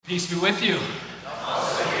Peace be with you.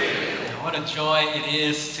 What a joy it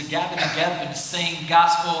is to gather together and sing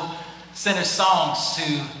gospel-centered songs,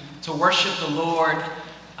 to worship the Lord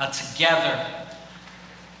together.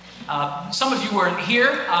 Some of you were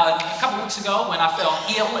here a couple weeks ago when I fell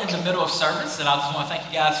ill in the middle of service, and I just want to thank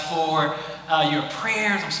you guys for your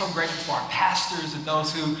prayers. I'm so grateful for our pastors and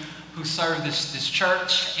those who serve this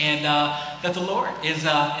church, and that the Lord is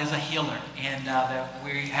a healer, and that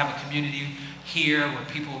we have a community here where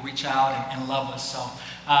people reach out and love us. So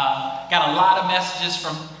got a lot of messages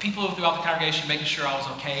from people throughout the congregation making sure I was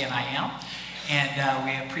okay, and I am. And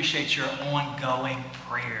we appreciate your ongoing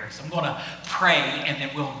prayers. I'm going to pray, and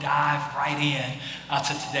then we'll dive right in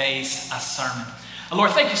to today's sermon.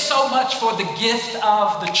 Lord, thank you so much for the gift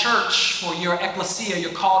of the church, for your ecclesia,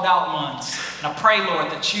 your called out ones. And I pray, Lord,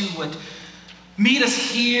 that you would meet us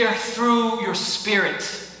here through your Spirit,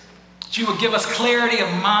 that you would give us clarity of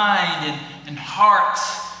mind and heart,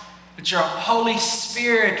 that your Holy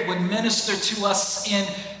Spirit would minister to us in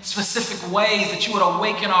specific ways, that you would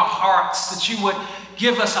awaken our hearts, that you would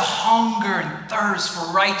give us a hunger and thirst for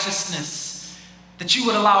righteousness, that you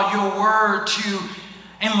would allow your word to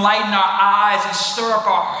enlighten our eyes and stir up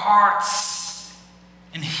our hearts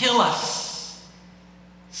and heal us.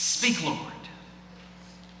 Speak, Lord.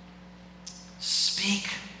 Speak,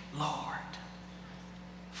 Lord.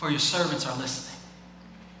 For your servants are listening.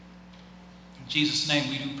 In Jesus' name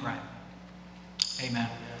we do pray. Amen.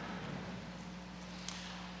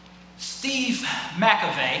 Steve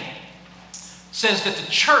McAvey says that the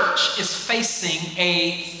church is facing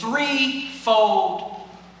a threefold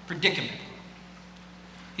predicament.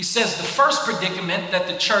 He says the first predicament that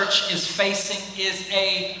the church is facing is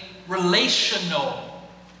a relational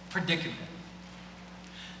predicament.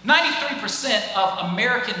 93% of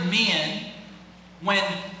American men, when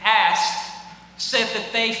asked, said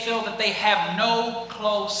that they feel that they have no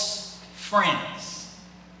close friends.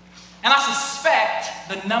 And I suspect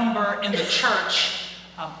the number in the church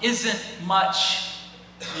isn't much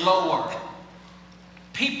lower.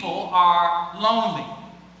 People are lonely,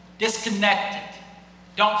 disconnected,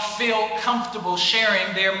 don't feel comfortable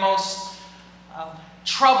sharing their most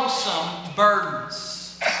troublesome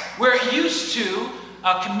burdens. We're used to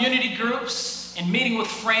community groups and meeting with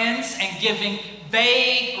friends and giving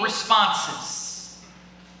vague responses,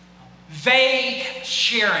 vague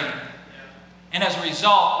sharing. And as a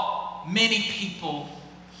result, many people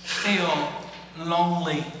feel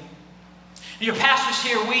lonely. Your pastors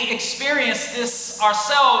here, we experience this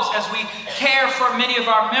ourselves as we care for many of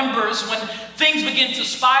our members when things begin to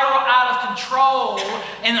spiral out of control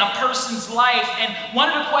in a person's life. And one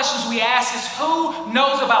of the questions we ask is, who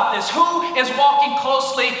knows about this? Who is walking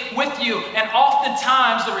closely with you? And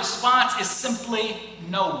oftentimes the response is simply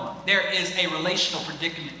no one. There is a relational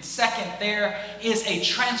predicament. Second, there is a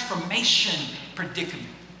transformation predicament.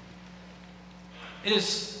 It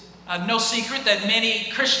is no secret that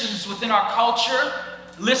many Christians within our culture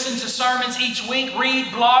listen to sermons each week,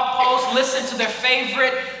 read blog posts, listen to their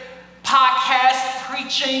favorite podcast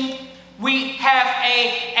preaching. We have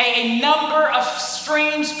a number of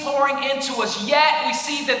streams pouring into us, yet we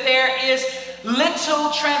see that there is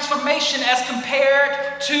little transformation as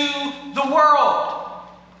compared to the world.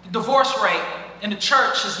 The divorce rate in the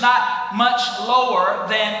church is not much lower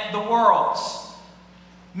than the world's.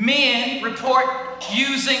 Men report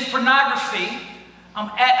using pornography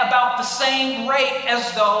at about the same rate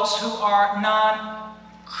as those who are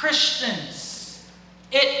non-Christians.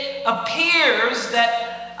 It appears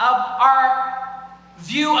that our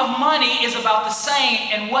view of money is about the same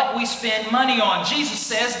in what we spend money on. Jesus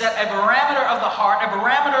says that a barometer of the heart, a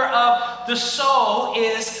barometer of the soul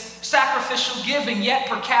is sacrificial giving, yet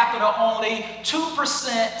per capita only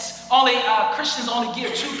 2%, Christians only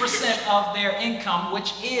give 2% of their income,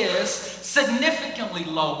 which is significantly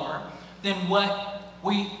lower than what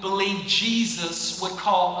we believe Jesus would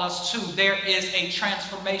call us to. There is a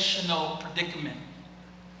transformational predicament.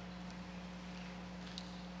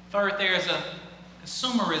 Third, there is a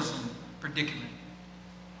consumerism predicament.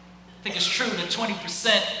 I think it's true that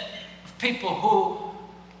 20% of people who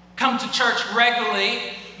come to church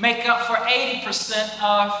regularly make up for 80%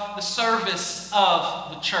 of the service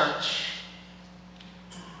of the church.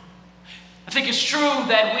 I think it's true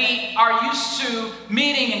that we are used to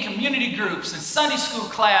meeting in community groups and Sunday school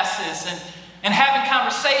classes and having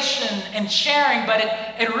conversation and sharing, but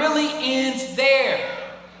it really ends there.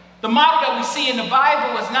 The model that we see in the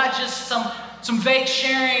Bible is not just some some vague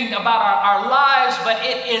sharing about our lives, but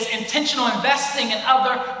it is intentional investing in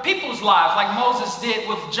other people's lives, like Moses did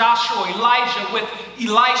with Joshua, Elijah with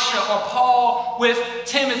Elisha, or Paul with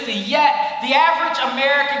Timothy. Yet, the average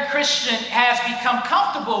American Christian has become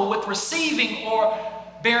comfortable with receiving or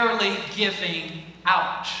barely giving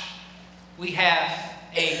out. We have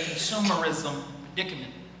a consumerism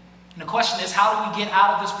predicament. And the question is, how do we get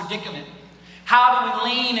out of this predicament? How do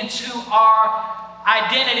we lean into our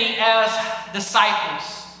identity as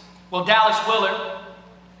disciples? Well, Dallas Willard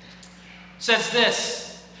says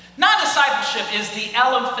this: non-discipleship is the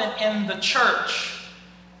elephant in the church.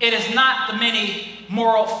 It is not the many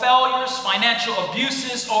moral failures, financial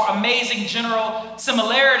abuses, or amazing general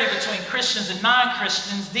similarity between Christians and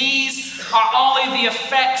non-Christians. These are only the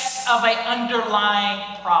effects of an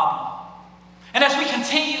underlying problem. And as we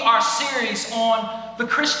continue our series on the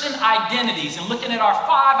Christian identities and looking at our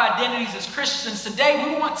 5 identities as Christians, today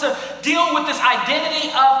we want to deal with this identity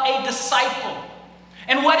of a disciple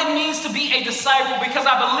and what it means to be a disciple, because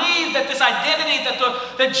I believe that this identity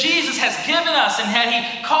that Jesus has given us and that he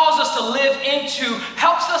calls us to live into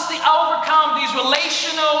helps us to overcome these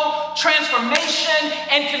relational, transformation,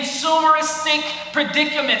 and consumeristic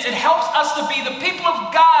predicaments. It helps us to be the people of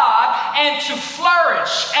God and to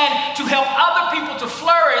flourish and to help other people to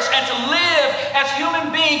flourish and to live as human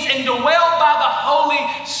beings indwelled by the Holy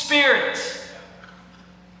Spirit.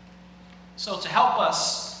 So to help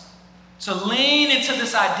us to lean into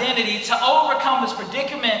this identity, to overcome this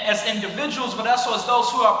predicament as individuals, but also as those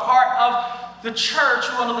who are part of the church,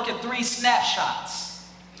 we want to look at 3 snapshots.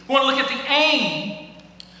 We want to look at the aim,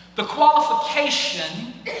 the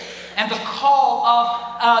qualification, and the call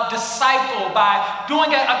of a disciple by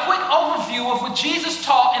doing a quick overview of what Jesus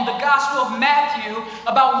taught in the Gospel of Matthew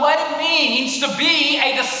about what it means to be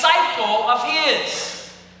a disciple of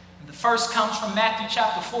his. The first comes from Matthew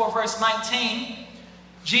chapter 4, verse 19.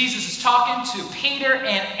 Jesus is talking to Peter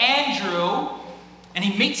and Andrew, and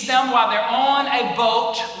he meets them while they're on a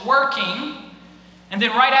boat working. And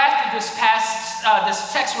then right after this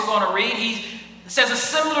text we're going to read, he says a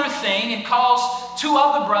similar thing and calls 2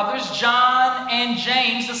 other brothers, John and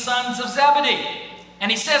James, the sons of Zebedee.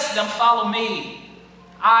 And he says to them, "Follow me.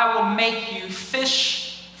 I will make you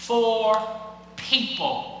fish for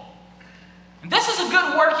people." And this is a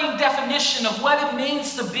good working definition of what it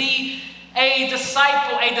means to be a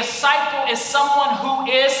disciple. A disciple is someone who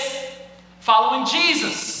is following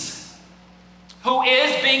Jesus, who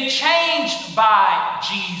is being changed by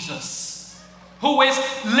Jesus, who is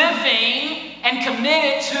living and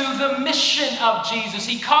committed to the mission of Jesus.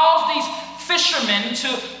 He calls these fishermen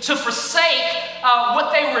to forsake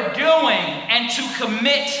what they were doing and to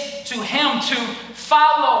commit to him, to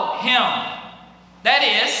follow him. That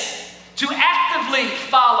is, to actively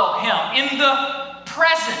follow him in the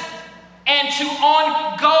present, and to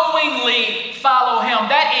ongoingly follow him.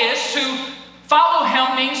 That is, to follow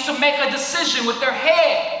him means to make a decision with their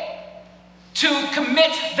head, to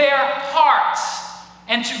commit their hearts,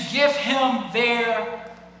 and to give him their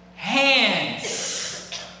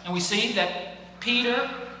hands. And we see that Peter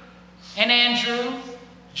and Andrew,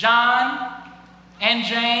 John and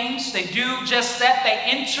James, they do just that. They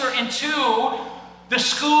enter into the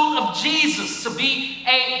school of Jesus. To be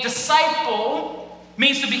a disciple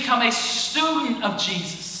means to become a student of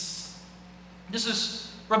Jesus. This is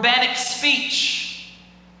rabbinic speech.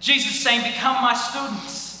 Jesus saying, "Become my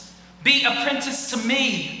students. Be apprenticed to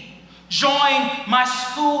me. Join my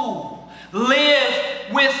school.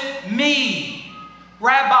 Live with me."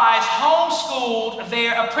 Rabbis homeschooled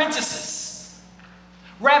their apprentices.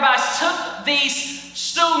 Rabbis took these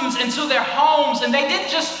students into their homes, and they didn't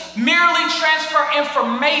just merely transfer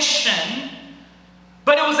information,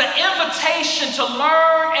 but it was an invitation to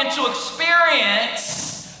learn and to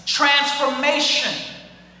experience transformation.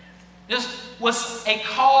 This was a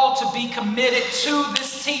call to be committed to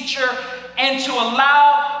this teacher and to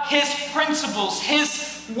allow his principles, his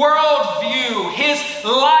worldview, his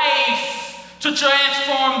life to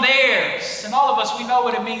transform theirs. And all of us, we know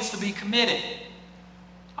what it means to be committed.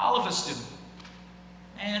 All of us do.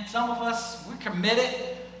 And some of us, we're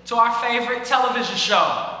committed to our favorite television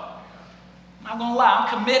show. I'm not going to lie, I'm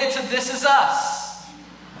committed to This Is Us.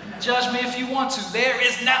 Judge me if you want to. There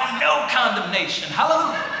is now no condemnation.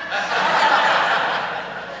 Hallelujah.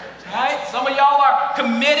 Right? Some of y'all are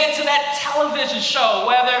committed to that television show,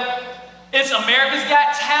 whether it's America's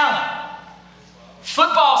Got Talent,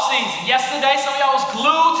 football season. Yesterday, some of y'all was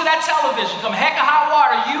glued to that television. Come heck or high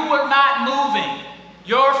water, you were not moving.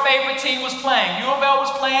 Your favorite team was playing. U of L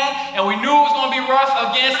was playing, and we knew it was going to be rough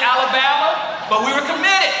against Alabama, but we were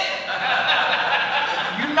committed.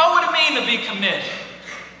 You know what it means to be committed.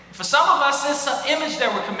 For some of us, it's an image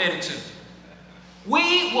that we're committed to.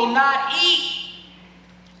 We will not eat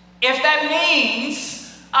if that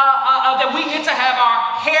means that we get to have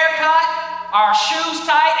our hair cut, our shoes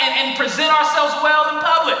tight, and present ourselves well in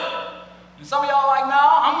public. And some of y'all are like, no,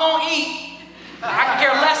 I'm going to eat. I can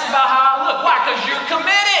care less about how I look. Why? Because you're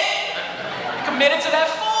committed. You're committed to that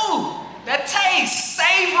food, that taste,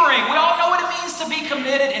 savoring. We all know what it means to be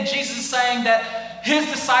committed. And Jesus is saying that his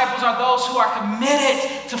disciples are those who are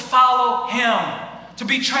committed to follow him, to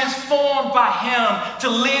be transformed by him, to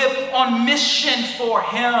live on mission for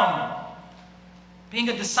him. Being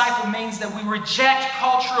a disciple means that we reject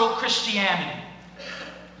cultural Christianity,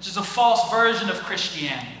 which is a false version of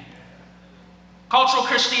Christianity. Cultural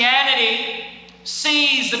Christianity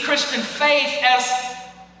sees the Christian faith as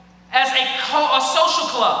a social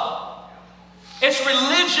club. It's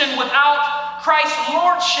religion without Christ's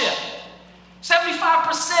lordship.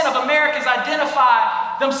 75% of Americans identify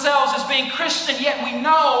themselves as being Christian, yet we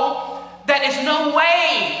know that there's no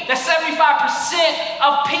way that 75%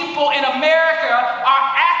 of people in America are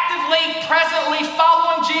actively, presently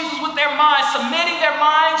following Jesus with their minds, submitting their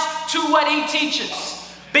minds to what he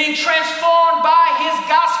teaches, being transformed by his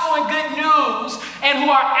gospel and good news, and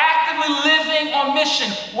who are actively living on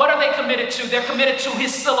mission. What are they committed to? They're committed to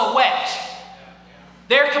his silhouette.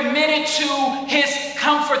 They're committed to his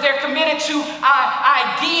comfort. They're committed to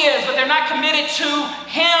ideas, but they're not committed to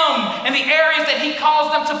him and the areas that he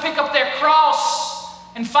calls them to pick up their cross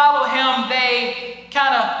and follow him. They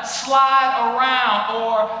kind of slide around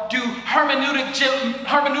or do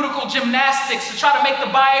hermeneutical gymnastics to try to make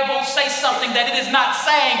the Bible say something that it is not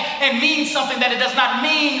saying and mean something that it does not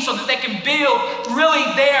mean, so that they can build really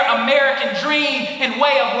their American dream and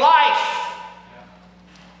way of life.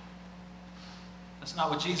 That's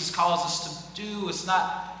not what Jesus calls us to do. It's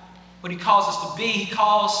not what he calls us to be. He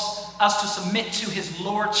calls us to submit to his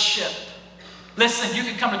lordship. Listen, you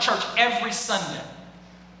can come to church every Sunday.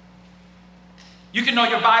 You can know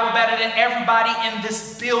your Bible better than everybody in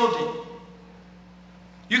this building.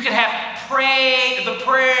 You can have prayed the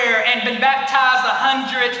prayer and been baptized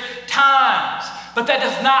 100 times. But that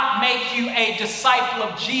does not make you a disciple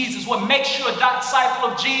of Jesus. What makes you a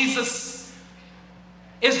disciple of Jesus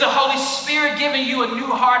is the Holy Spirit giving you a new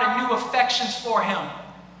heart and new affections for him.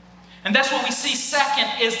 And that's what we see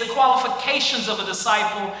second is the qualifications of a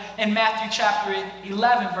disciple in Matthew chapter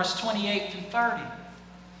 11, verse 28 through 30.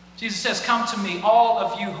 Jesus says, "Come to me, all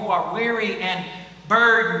of you who are weary and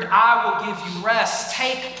burdened, I will give you rest.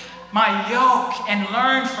 Take my yoke and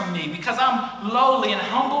learn from me, because I'm lowly and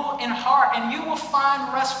humble in heart, and you will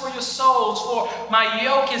find rest for your souls. For my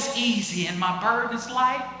yoke is easy and my burden is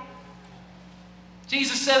light."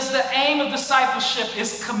 Jesus says the aim of discipleship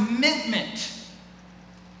is commitment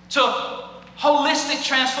to holistic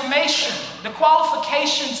transformation. The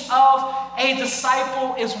qualifications of a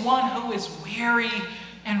disciple is one who is weary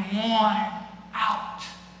and worn out,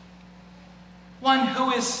 one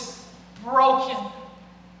who is broken,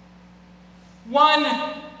 one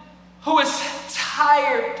who is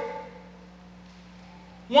tired,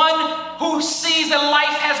 one who sees that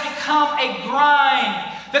life has become a grind,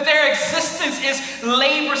 that their existence is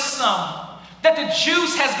laborsome, that the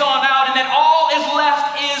juice has gone out and that all is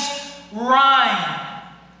left is rind.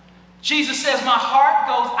 Jesus says, my heart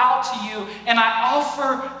goes out to you and I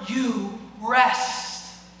offer you rest.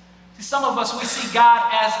 See, some of us, we see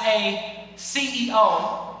God as a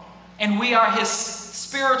CEO and we are his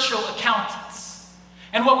spiritual accountants.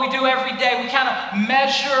 And what we do every day, we kind of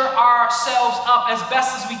measure ourselves up as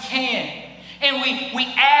best as we can. And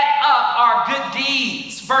we add up our good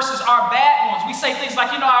deeds versus our bad ones. We say things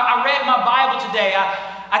like, I read my Bible today.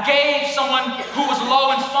 I gave someone who was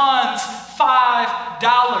low in funds $5.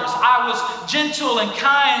 I was gentle and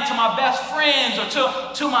kind to my best friends or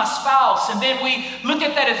to my spouse. And then we look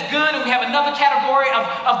at that as good, and we have another category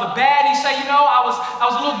of the bad. And you say, I was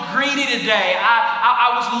a little greedy today.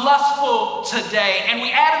 I was lustful today. And we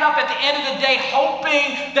add it up at the end of the day,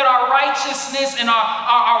 hoping that our righteousness and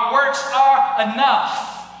our works are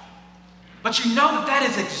enough. But you know that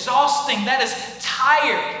is exhausting. That is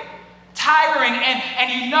tiring. And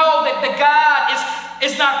you know that the God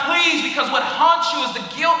is not pleased, because what haunts you is the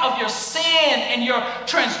guilt of your sin and your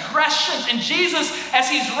transgressions. And Jesus, as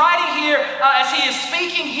he's writing here, as he is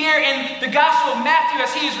speaking here in the Gospel of Matthew,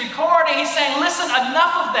 as he is recording, he's saying, listen,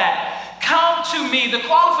 enough of that. Come to me. The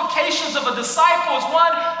qualifications of a disciple is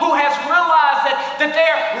one who has realized that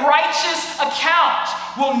their righteous account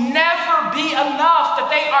will never be enough,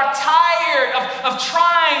 that they are tired of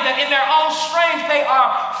trying, that in their own strength they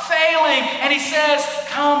are failing. And he says,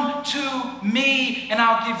 come to me and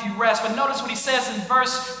I'll give you rest. But notice what he says in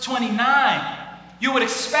verse 29. You would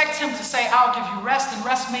expect him to say, I'll give you rest, and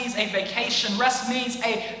rest means a vacation. Rest means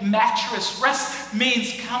a mattress. Rest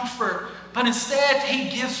means comfort. But instead,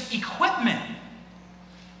 he gives equipment.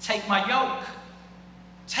 Take my yoke.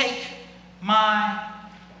 Take my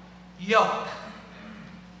yoke.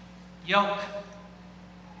 Yoke.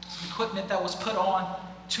 Some equipment that was put on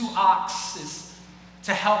 2 oxes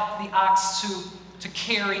to help the ox to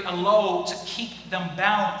carry a load, to keep them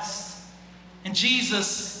balanced. And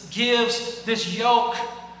Jesus gives this yoke,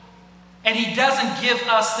 and he doesn't give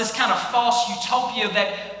us this kind of false utopia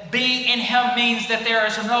that being in him means that there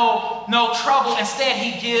is no trouble. Instead,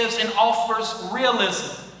 he gives and offers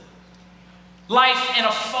realism. Life in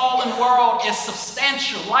a fallen world is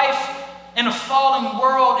substantial. Life in a fallen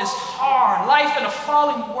world is hard. Life in a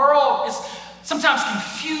fallen world is sometimes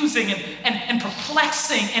confusing and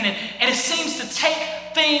perplexing, and it seems to take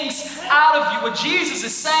things out of you. What Jesus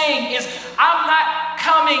is saying is, I'm not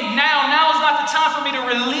coming now. Now is not the time for me to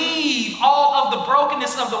relieve all of the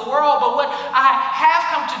brokenness of the world, but what I have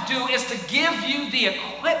come to do is to give you the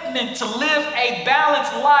equipment to live a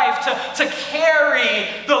balanced life, to carry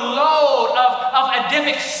the load of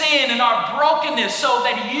Adamic sin and our brokenness so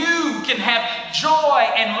that you can have joy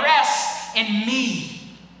and rest in me.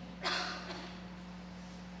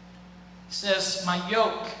 He says, my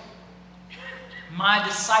yoke, my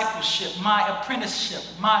discipleship, my apprenticeship,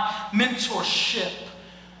 my mentorship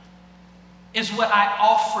is what I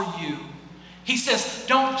offer you. He says,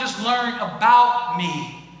 don't just learn about me.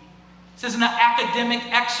 He says in an academic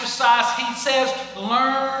exercise, he says,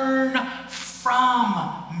 learn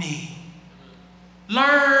from me.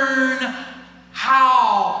 Learn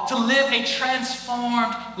how to live a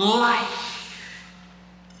transformed life.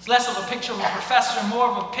 It's less of a picture of a professor and more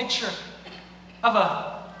of a picture of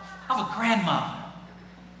a grandmother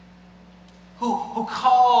who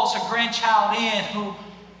calls her grandchild in, who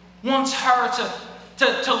wants her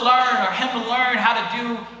to learn, or him to learn how to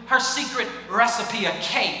do her secret recipe, a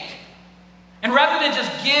cake. And rather than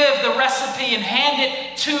just give the recipe and hand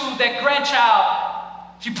it to that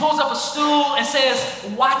grandchild, she pulls up a stool and says,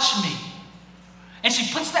 watch me. And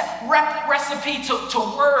she puts that recipe to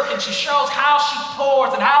work, and she shows how she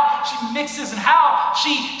pours and how she mixes and how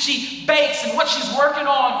she bakes and what she's working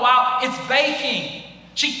on while it's baking.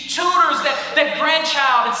 She tutors that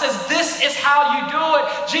grandchild and says, this is how you do it.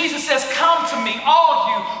 Jesus says, come to me, all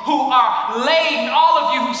of you who are laden, all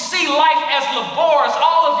of you who see life as laborious,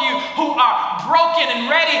 all of you who are broken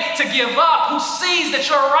and ready to give up, who sees that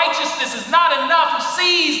your righteousness is not enough, who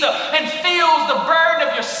sees and feels the burden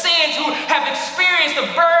of your sins, who have experienced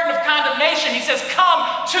the burden of condemnation. He says, come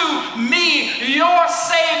to me, your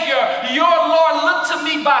Savior, your Lord. Look to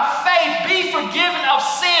me by faith, be forgiven of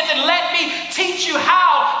sins, and let me teach you how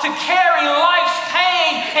to carry life's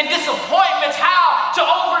pain and disappointments, how to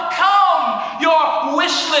overcome your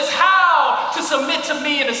wish list, how to submit to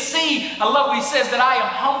me and to see. I love what he says, that I am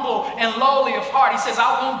humble and lowly of heart. He says,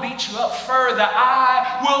 I won't beat you up further.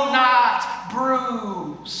 I will not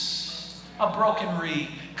bruise a broken reed.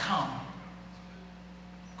 Come.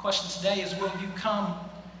 The question today is, will you come?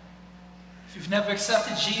 If you've never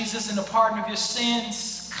accepted Jesus and the pardon of your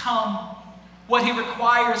sins, come. What he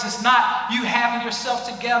requires is not you having yourself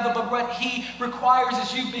together, but what he requires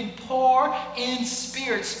is you being poor in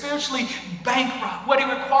spirit, spiritually bankrupt. What he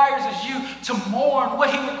requires is you to mourn. What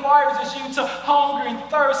he requires is you to hunger and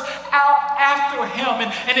thirst out after him.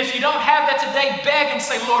 And if you don't have that today, beg and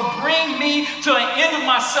say, Lord, bring me to an end of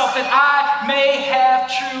myself that I may have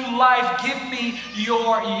true life. Give me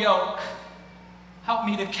your yoke. Help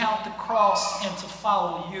me to count the cross and to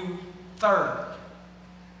follow you. Third,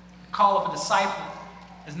 the call of a disciple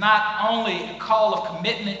is not only a call of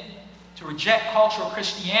commitment to reject cultural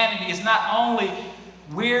Christianity, it's not only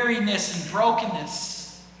weariness and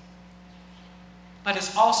brokenness, but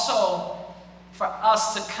it's also for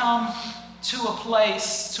us to come to a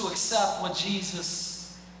place to accept what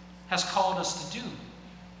Jesus has called us to do.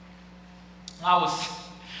 When I was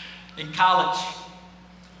in college,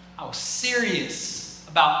 I was serious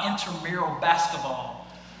about intramural basketball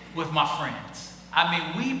with my friends. I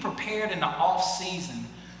mean, we prepared in the off season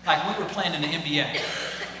like we were playing in the NBA.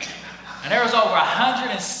 And there was over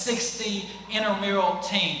 160 intramural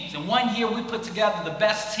teams. And one year we put together the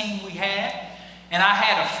best team we had. And I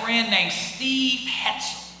had a friend named Steve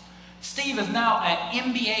Hetzel. Steve is now an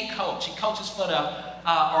NBA coach. He coaches for the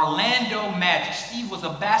Orlando Magic. Steve was a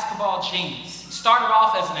basketball genius. He started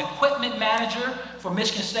off as an equipment manager for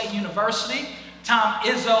Michigan State University. Tom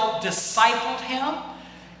Izzo discipled him,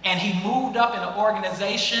 and he moved up in the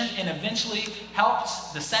organization and eventually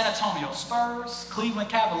helped the San Antonio Spurs, Cleveland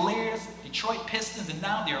Cavaliers, Detroit Pistons, and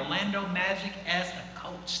now the Orlando Magic as a coach.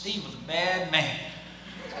 coach. Steve was a bad man.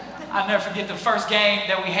 I'll never forget the first game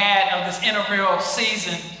that we had of this intramural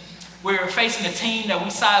season. We were facing a team that we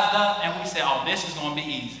sized up, and we said, oh, this is going to be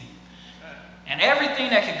easy. And everything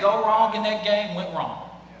that could go wrong in that game went wrong.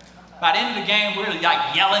 By the end of the game, we were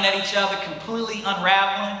like yelling at each other, completely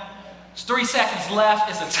unraveling. It's 3 seconds left.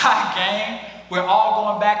 It's a tie game. We're all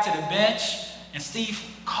going back to the bench, and Steve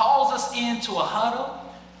calls us into a huddle,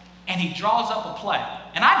 and he draws up a play.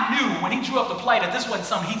 And I knew when he drew up the play that this wasn't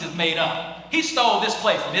something he just made up. He stole this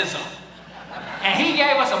play from his own. And he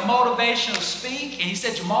gave us a motivational speak, and he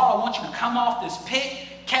said, Jamal, I want you to come off this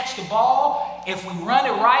pick, catch the ball. If we run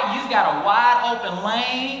it right, you've got a wide open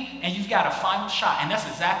lane, and you've got a final shot. And that's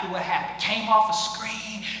exactly what happened. Came off a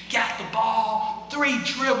screen, got the ball, 3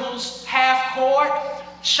 dribbles, half court,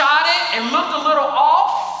 shot it, and looked a little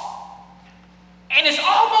off. And it's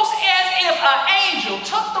almost as if an angel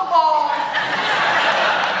took the ball,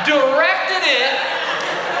 directed it,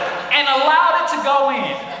 and allowed it to go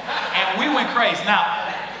in. And we went crazy. Now,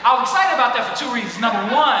 I was excited about that for 2 reasons. Number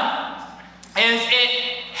one is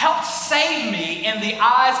it helped save me in the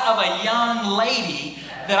eyes of a young lady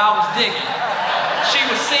that I was digging. She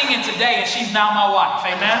was singing today, and she's now my wife.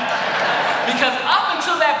 Amen? Because up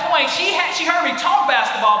until that point, she heard me talk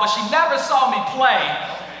basketball, but she never saw me play.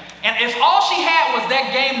 And if all she had was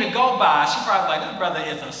that game to go by, she probably was like, this brother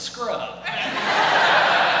is a scrub.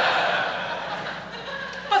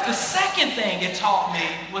 But the second thing it taught me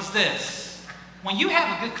was this. When you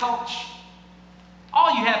have a good coach,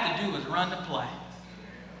 all you have to do is run the play.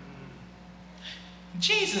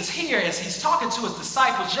 Jesus here, as he's talking to his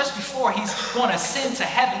disciples just before he's going to ascend to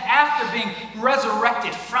heaven, after being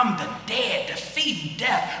resurrected from the dead, defeating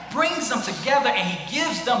death, brings them together and he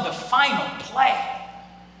gives them the final play.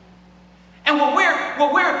 And what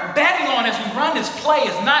we're betting on as we run this play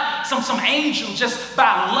is not some angel just by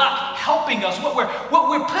luck helping us. What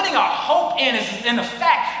we're putting our hope in is in the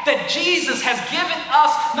fact that Jesus has given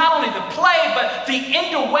us not only the play, but the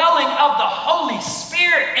indwelling of the Holy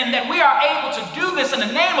Spirit, and that we are able to do this in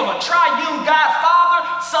the name of a triune God,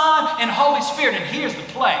 Father, Son, and Holy Spirit. And here's the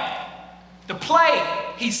play. The play,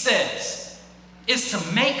 he says, is to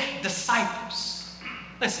make disciples.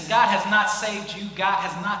 Listen, God has not saved you. God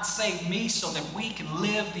has not saved me so that we can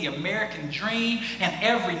live the American dream and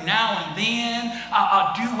every now and then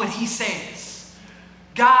do what he says.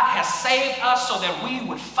 God has saved us so that we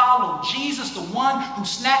would follow Jesus, the one who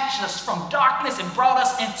snatched us from darkness and brought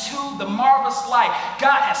us into the marvelous light.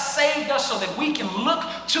 God has saved us so that we can look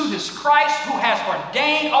to this Christ who has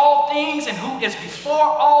ordained all things and who is before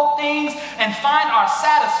all things, and find our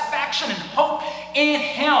satisfaction and hope in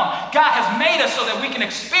him. God has made us so that we can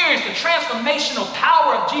experience the transformational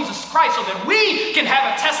power of Jesus Christ, so that we can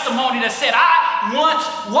have a testimony that said, I once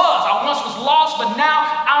was lost, but now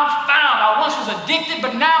I'm found. I once was addicted,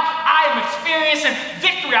 but now I am experiencing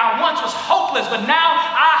victory. I once was hopeless, but now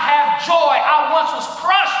I have joy. I once was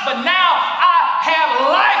crushed, but now I have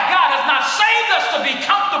life. God has not saved us to be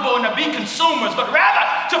comfortable and to be consumers, but rather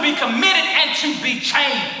to be committed and to be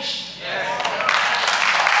changed. Yes.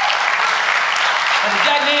 But it's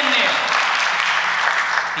getting in there.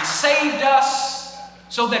 He saved us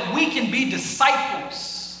so that we can be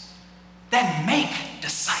disciples that make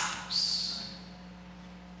disciples.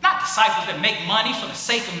 Not disciples that make money for the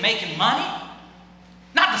sake of making money.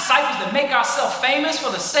 Not disciples that make ourselves famous for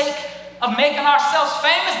the sake of making ourselves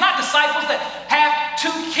famous. Not disciples that have 2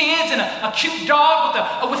 kids and a cute dog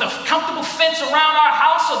with a comfortable fence around our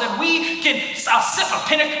house so that we can sip a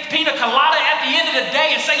pina colada at the end of the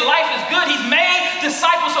day and say life is good. He's made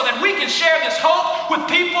disciples so that we can share this hope with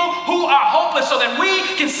people who are hopeless, so that we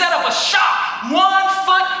can set up a shop 1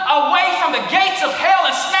 foot away from the gates of hell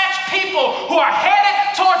and snatch people who are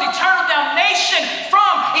headed towards eternal damnation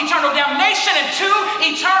from eternal damnation into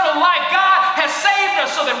eternal life. God has saved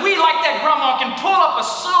us so that we, like that grandma, can pull up a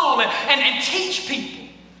stool and teach people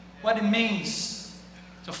what it means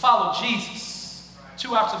to follow Jesus.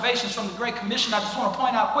 2 observations from the Great Commission I just want to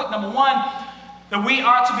point out quick. Number 1, that we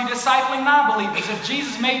are to be discipling non-believers. If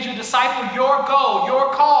Jesus made you a disciple, your goal,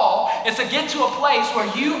 your call is to get to a place where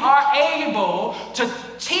you are able to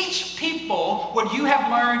teach people what you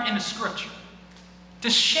have learned in the Scripture. To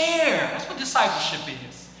share. That's what discipleship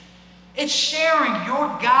is. It's sharing your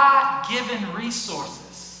God-given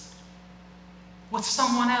resources with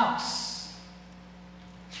someone else.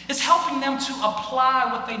 It's helping them to apply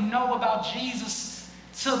what they know about Jesus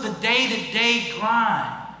to the day-to-day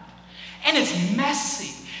grind. And it's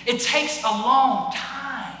messy. It takes a long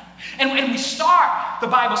time. And when we start, the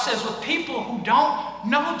Bible says, with people who don't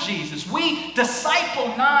know Jesus. We disciple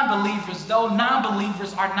non-believers, though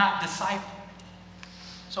non-believers are not discipled.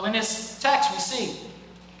 So in this text, we see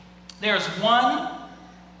There's one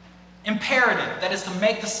imperative, that is to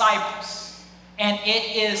make disciples, and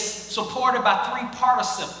it is supported by three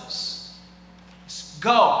participles. It's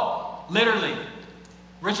go, literally,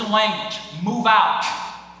 original language, move out.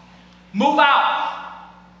 Move out.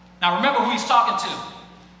 Now remember who he's talking to.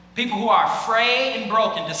 People who are afraid and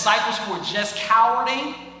broken, disciples who are just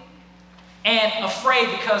cowarding and afraid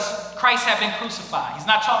because Christ had been crucified. He's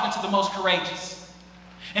not talking to the most courageous.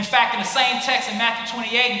 In fact, in the same text in Matthew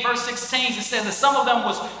 28 and verse 16, it says that some of them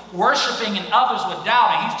was worshiping and others were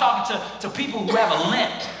doubting. He's talking to people who have a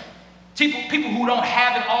limp, people who don't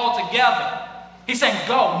have it all together. He's saying,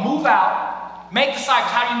 go, move out, make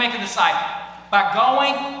disciples. How do you make a disciple? By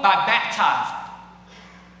going, by baptizing.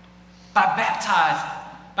 By baptizing.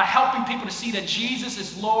 By helping people to see that Jesus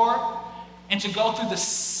is Lord, and to go through the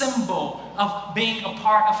symbol of being a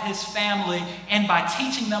part of his family, and by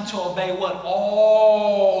teaching them to obey what?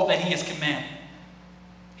 All that he has commanded.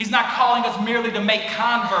 He's not calling us merely to make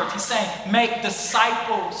converts. He's saying make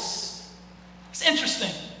disciples. It's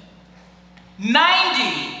interesting.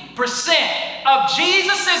 90% of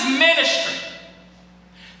Jesus' ministry,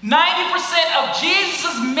 90% of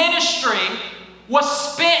Jesus' ministry was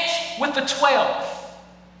spent with the 12.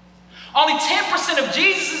 Only 10% of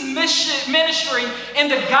Jesus' ministry in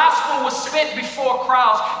the gospel was spent before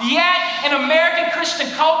crowds. Yet, in American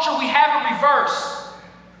Christian culture, we have it reversed.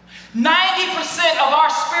 90% of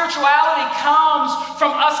our spirituality comes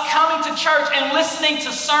from us coming to church and listening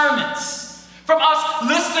to sermons, from us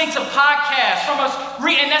listening to podcasts, from us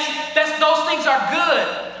reading. Those things are good.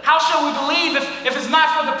 How shall we believe if it's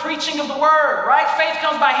not for the preaching of the word, right? Faith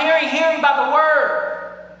comes by hearing, hearing by the word.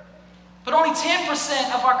 But only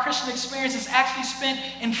 10% of our Christian experience is actually spent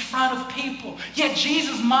in front of people. Yet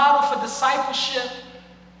Jesus' model for discipleship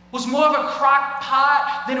was more of a crock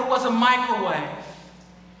pot than it was a microwave.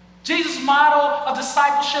 Jesus' model of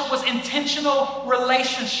discipleship was intentional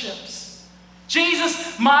relationships.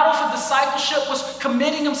 Jesus' model for discipleship was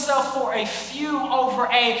committing himself for a few over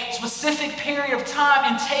a specific period of time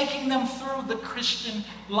and taking them through the Christian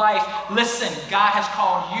life. Listen, God has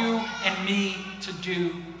called you and me to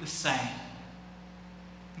do the same.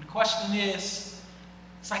 And the question is,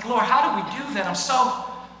 it's like, Lord, how do we do that? I'm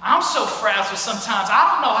so frazzled sometimes. I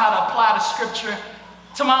don't know how to apply the scripture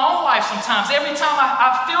to my own life sometimes. Every time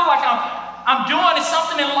I feel like I'm doing it,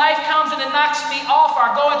 something in life comes and it knocks me off, or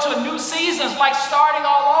I go into a new season. It's like starting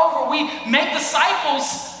all over. We make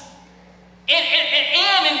disciples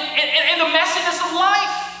in the messiness of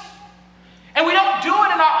life. And we don't do it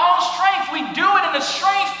in our own strength. We do it in the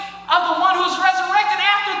strength of the one who's resurrected.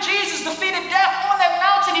 After Jesus defeated death on that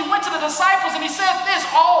mountain, he went to the disciples and he said this,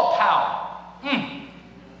 all power.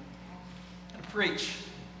 To preach.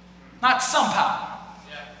 Not some power.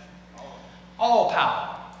 All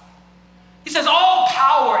power. He says all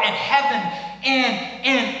power in heaven and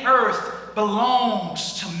in earth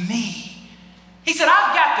belongs to me. He said,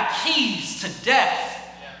 I've got the keys to death.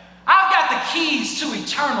 I've got the keys to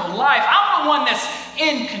eternal life. I'm the one that's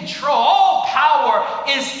in control. All power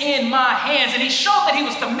is in my hands. And he showed that he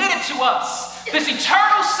was committed to us. This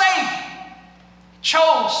eternal Savior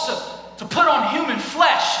chose to put on human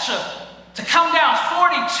flesh, to come down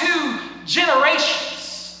 42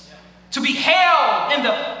 generations, to be held in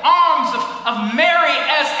the arms of Mary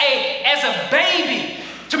as a baby,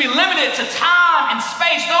 to be limited to time and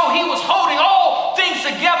space. Though he was holding all things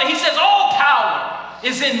together, he says, all power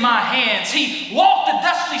is in my hands. He walked the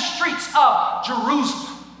dusty streets of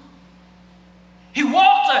Jerusalem. He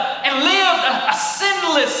walked and lived a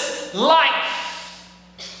sinless life.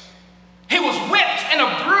 He was whipped and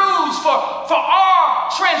bruised for our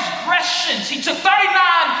transgressions. He took 39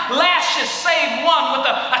 lashes, save one, with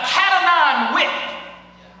a cat-o'-nine whip.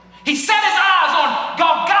 He set his eyes on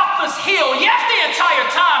Golgotha's hill. Yes, the entire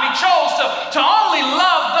time he chose to only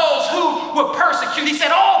love those who were persecuted. He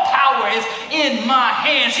said, all power is in my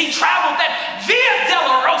hands. He traveled that Via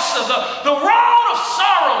Dolorosa, the road of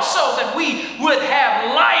sorrow, so that we would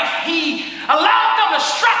have life. He allowed them to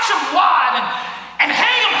stretch him wide and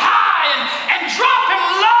hang him high and drop him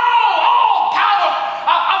low. All power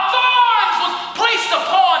of thorns was placed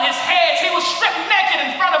upon his head. He was stripped naked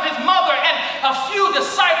in front of his mother and a few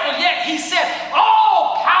disciples. Yet he said,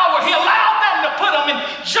 all power. He allowed them to put him in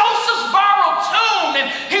Joseph's borrowed tomb,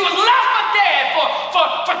 and he was left for dead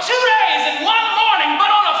for 2 days and one morning.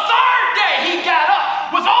 But on the third day, he got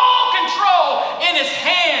up with all control in his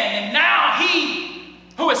hand. And now he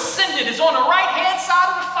who ascended is on the right-hand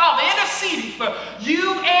side of the Father, interceding for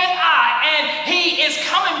you and I. And he is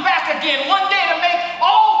coming back again one day to make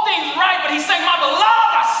all things right. But he's saying, my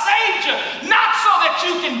beloved, I saved you, not so that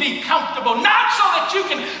you can be comfortable, not so that you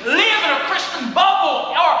can live in a Christian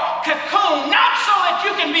bubble or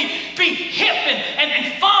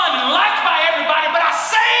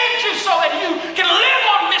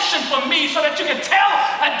and tell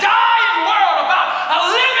a dying world about a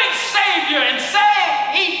living Savior and say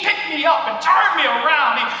he picked me up and turned me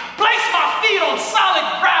around. He placed my feet on solid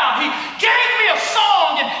ground. He gave me a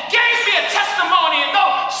song and gave me a testimony. And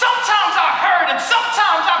though sometimes I hurt and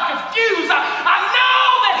sometimes I'm confused, I know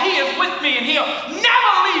that he is with me and he'll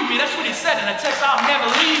never leave me. That's what he said in the text. I'll never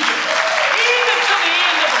leave you, even to the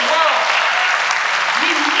end of the world.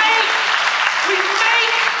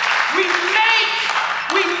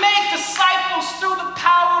 We make disciples through the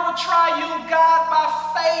power of a triune God by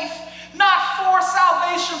faith, not for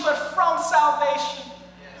salvation, but from salvation.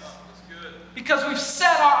 Yes, that's good. Because we've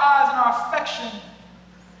set our eyes and our affection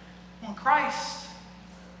on Christ.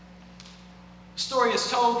 The story is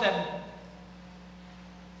told that in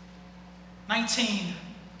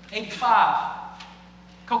 1985,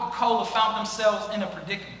 Coca-Cola found themselves in a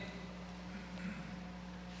predicament.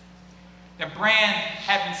 Their brand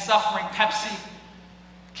had been suffering. Pepsi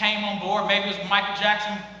came on board. Maybe it was a Michael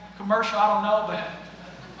Jackson commercial, I don't know, but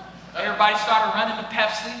everybody started running to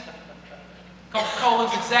Pepsi.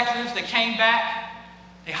 Coca-Cola's executives, they came back.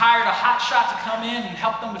 They hired a hotshot to come in and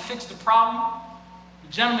help them to fix the problem.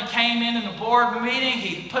 The gentleman came in the board meeting.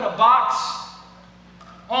 He put a box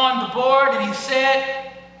on the board and he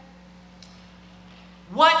said,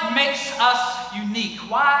 "What makes us unique?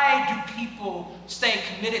 Why do people stay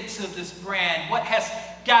committed to this brand? What has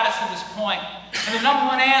got us to this point?" And the number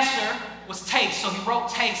one answer was taste. So he wrote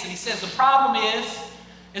taste, and he says the problem is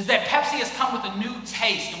that Pepsi has come with a new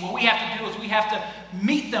taste, and what we have to do is we have to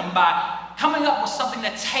meet them by coming up with something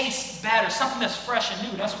that tastes better, something that's fresh and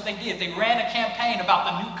new. That's what they did. They ran a campaign about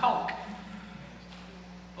the new Coke.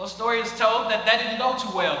 Well, the story is told that didn't go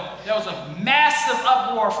too well. There was a massive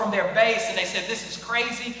uproar from their base, and they said, "This is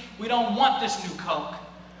crazy. We don't want this new Coke."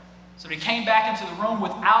 So they came back into the room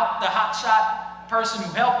without the hotshot person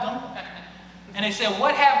who helped them, and they said,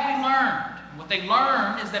 "What have we learned?" And what they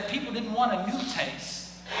learned is that people didn't want a new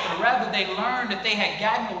taste, but rather they learned that they had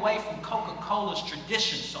gotten away from Coca-Cola's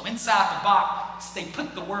tradition. So inside the box, they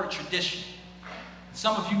put the word tradition. And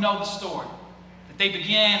some of you know the story, that they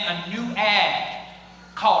began a new ad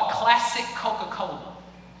called Classic Coca-Cola.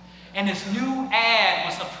 And this new ad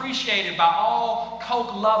was appreciated by all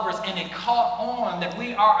Coke lovers, and it caught on that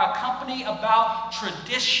we are a company about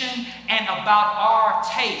tradition and about our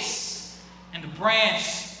tastes. And the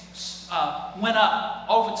brands went up,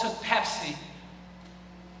 overtook Pepsi.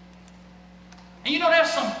 And you know,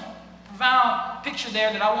 there's some profound picture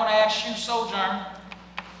there that I want to ask you, Sojourn.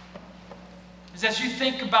 As you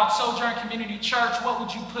think about Sojourn Community Church, what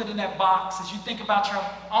would you put in that box? As you think about your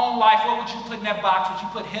own life, what would you put in that box? Would you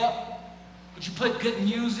put hip? Would you put good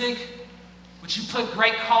music? Would you put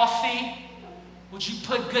great coffee? Would you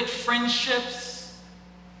put good friendships?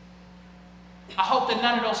 I hope that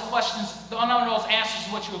none of those questions, none of those answers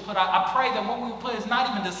is what you would put. I pray that what we would put is not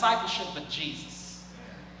even discipleship, but Jesus.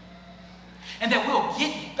 And that we'll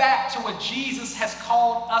get back to what Jesus has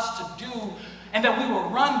called us to do, and that we will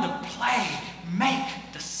run the play,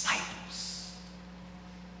 make disciples.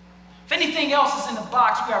 If anything else is in the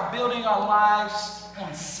box, we are building our lives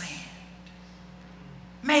on sand.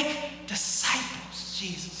 Make disciples,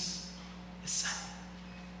 Jesus is saying.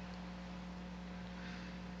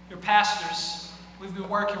 Your pastors, we've been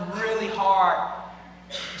working really hard,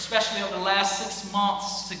 especially over the last 6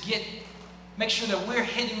 months, to make sure that we're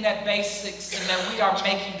hitting that basics and that we are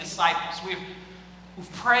making disciples. We've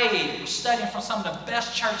prayed, we're studying from some of the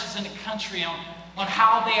best churches in the country on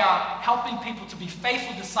how they are helping people to be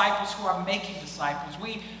faithful disciples who are making disciples.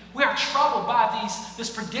 We are troubled by this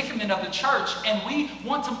predicament of the church, and we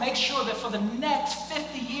want to make sure that for the next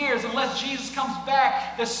 50 years, unless Jesus comes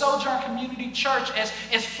back, the Sojourn Community Church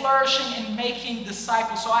is flourishing and making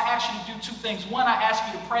disciples. So I ask you to do two things. One, I ask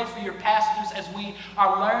you to pray for your pastors as we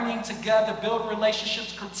are learning together, building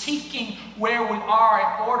relationships, critiquing where we are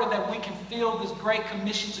in order that we can fill this great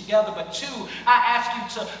commission together. But two, I ask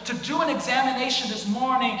you to do an examination this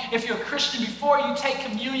morning, if you're a Christian, before you take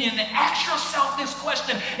communion, and ask yourself this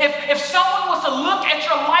question. If someone was to look at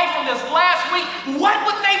your life in this last week, what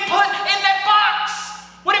would they put in that box?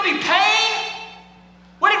 Would it be pain?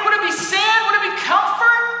 Would it be sin? Would it be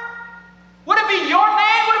comfort? Would it be your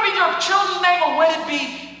name? Would it be your children's name? Or would it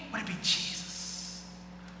be Jesus?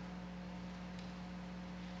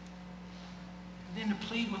 And then to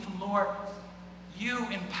plead with him, Lord, you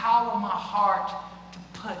empower my heart to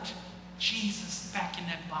put Jesus back in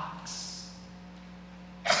that box.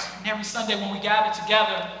 And every Sunday when we gather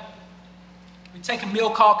together, we take a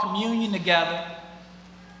meal called communion together.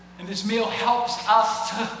 And this meal helps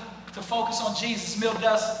us to focus on Jesus. This meal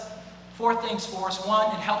does 4 things for us.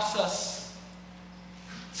 One, it helps us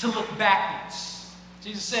to look backwards.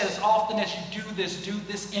 Jesus said, as often as you do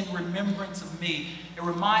this in remembrance of me. It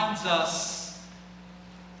reminds us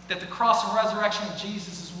that the cross and resurrection of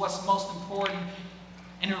Jesus is what's most important.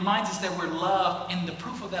 And it reminds us that we're loved. And the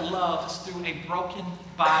proof of that love is through a broken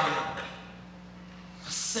body.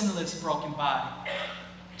 A sinless broken body.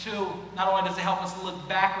 Two, not only does it help us to look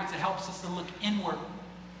backwards, it helps us to look inward.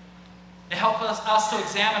 It helps us to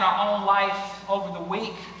examine our own life over the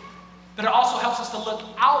week. But it also helps us to look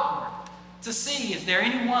outward. To see, is there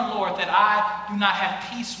anyone, Lord, that I do not have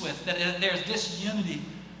peace with, that there's disunity?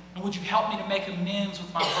 And would you help me to make amends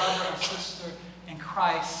with my brother or sister in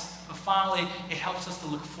Christ? But finally, it helps us to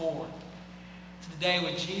look forward to the day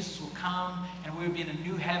when Jesus will come and we will be in a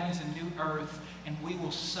new heavens and new earth, and we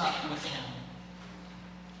will sup with him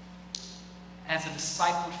as a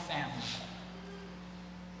discipled family.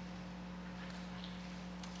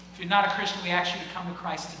 If you're not a Christian, we ask you to come to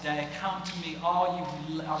Christ today. Come to me, all you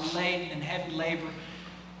who are laden and heavy labor.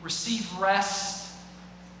 Receive rest.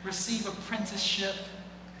 Receive apprenticeship.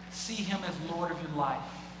 See him as Lord of your life.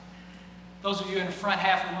 Those of you in the front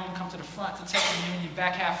half of the room, come to the front to take communion.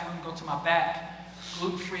 Back half of the room, go to my back.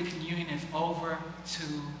 Gluten-free communion is over to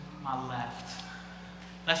my left.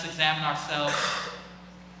 Let's examine ourselves.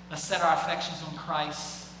 Let's set our affections on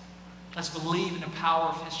Christ. Let's believe in the power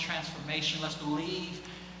of his transformation. Let's believe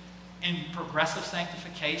in progressive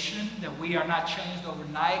sanctification, that we are not changed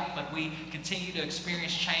overnight, but we continue to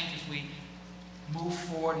experience change as we move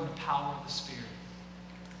forward in the power of the Spirit.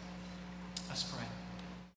 Let's pray.